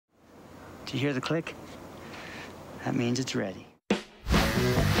Do you hear the click? That means it's ready.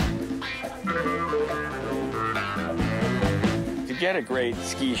 To get a great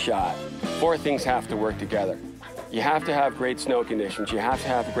ski shot, 4 things have to work together. You have to have great snow conditions, you have to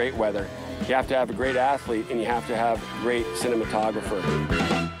have great weather, you have to have a great athlete, and you have to have a great cinematographer.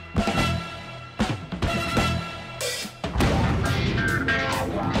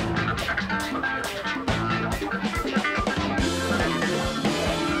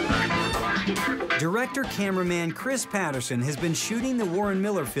 Director-cameraman Chris Patterson has been shooting the Warren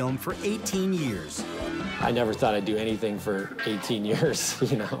Miller film for 18 years. I never thought I'd do anything for 18 years,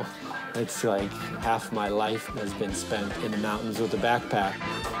 you know. It's like half my life has been spent in the mountains with a backpack.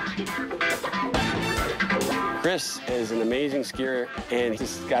 Chris is an amazing skier, and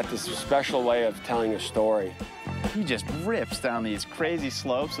he's got this special way of telling a story. He just rips down these crazy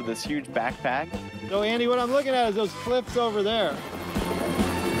slopes with this huge backpack. So, Andy, what I'm looking at is those cliffs over there.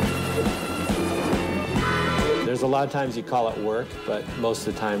 There's a lot of times you call it work, but most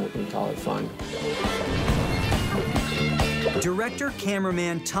of the time we can call it fun.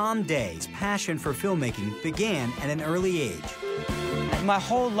 Director-cameraman Tom Day's passion for filmmaking began at an early age. My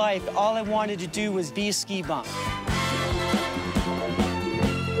whole life, all I wanted to do was be a ski bum.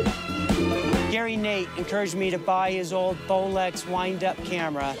 Gary Nate encouraged me to buy his old Bolex wind-up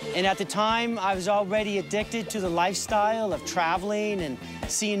camera. And at the time, I was already addicted to the lifestyle of traveling and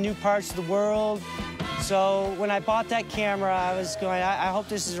seeing new parts of the world. So when I bought that camera, I was going, I hope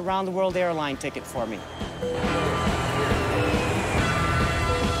this is a round-the-world airline ticket for me.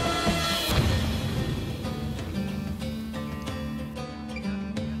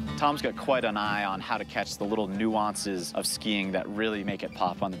 Tom's got quite an eye on how to catch the little nuances of skiing that really make it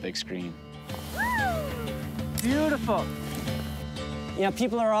pop on the big screen. Beautiful. You know,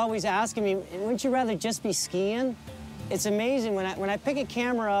 people are always asking me, wouldn't you rather just be skiing? It's amazing when I pick a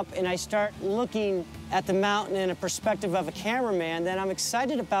camera up and I start looking at the mountain in a perspective of a cameraman, then I'm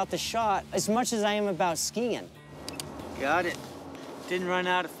excited about the shot as much as I am about skiing. Got it. Didn't run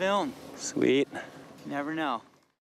out of film. Sweet. You never know.